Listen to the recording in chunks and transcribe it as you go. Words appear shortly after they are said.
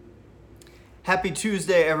Happy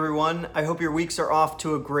Tuesday, everyone. I hope your weeks are off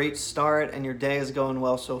to a great start and your day is going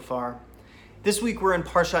well so far. This week we're in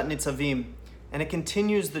Parshat Nitzavim, and it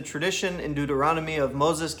continues the tradition in Deuteronomy of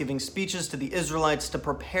Moses giving speeches to the Israelites to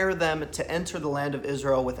prepare them to enter the land of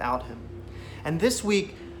Israel without him. And this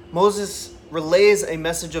week, Moses relays a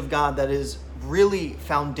message of God that is really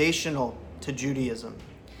foundational to Judaism.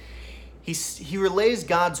 He relays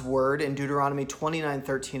God's word in Deuteronomy 29,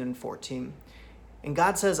 13, and 14. And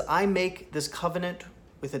God says, I make this covenant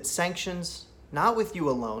with its sanctions, not with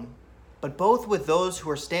you alone, but both with those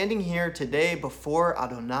who are standing here today before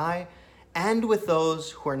Adonai and with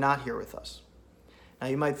those who are not here with us. Now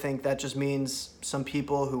you might think that just means some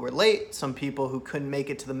people who were late, some people who couldn't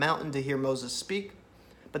make it to the mountain to hear Moses speak,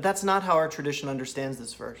 but that's not how our tradition understands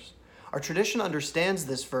this verse. Our tradition understands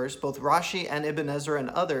this verse, both Rashi and Ibn Ezra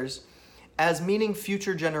and others, as meaning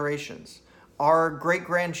future generations. Our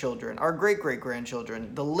great-grandchildren, our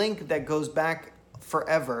great-great-grandchildren, the link that goes back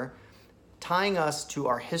forever, tying us to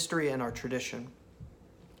our history and our tradition.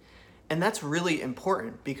 And that's really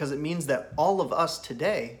important because it means that all of us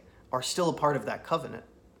today are still a part of that covenant.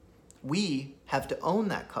 We have to own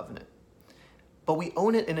that covenant. But we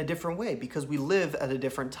own it in a different way because we live at a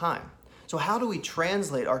different time. So how do we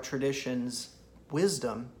translate our tradition's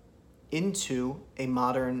wisdom into a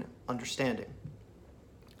modern understanding?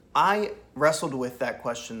 I wrestled with that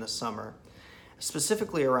question this summer,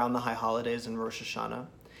 specifically around the high holidays and Rosh Hashanah,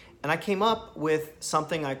 and I came up with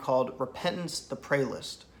something I called Repentance, the Pray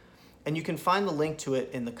List, and you can find the link to it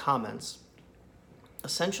in the comments.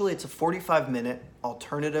 Essentially, it's a 45-minute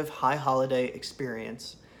alternative high holiday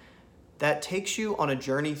experience that takes you on a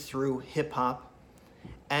journey through hip-hop,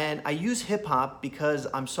 and I use hip-hop because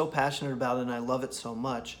I'm so passionate about it and I love it so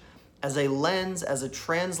much, as a lens, as a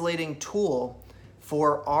translating tool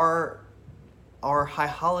for our high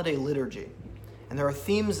holiday liturgy. And there are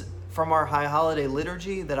themes from our high holiday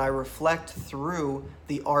liturgy that I reflect through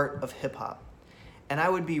the art of hip hop. And I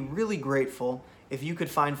would be really grateful if you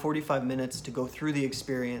could find 45 minutes to go through the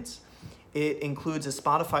experience. It includes a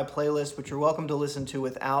Spotify playlist, which you're welcome to listen to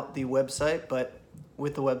without the website, but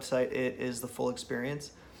with the website, it is the full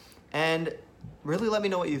experience. And really let me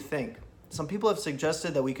know what you think. Some people have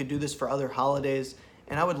suggested that we could do this for other holidays,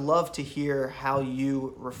 and I would love to hear how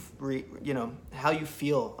you how you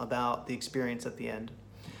feel about the experience at the end.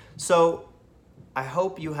 So I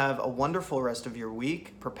hope you have a wonderful rest of your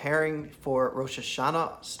week, preparing for Rosh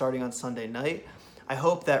Hashanah starting on Sunday night. I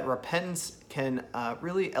hope that repentance can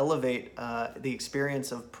really elevate the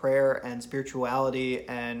experience of prayer and spirituality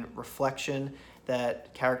and reflection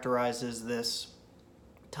that characterizes this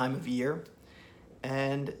time of year.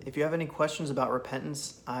 And if you have any questions about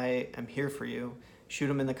repentance, I am here for you. Shoot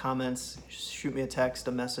them in the comments, shoot me a text,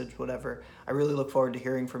 a message, whatever. I really look forward to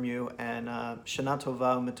hearing from you. And Shana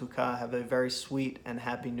Tova U'Metuka, have a very sweet and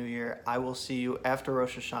happy New Year. I will see you after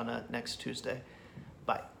Rosh Hashanah next Tuesday.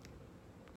 Bye.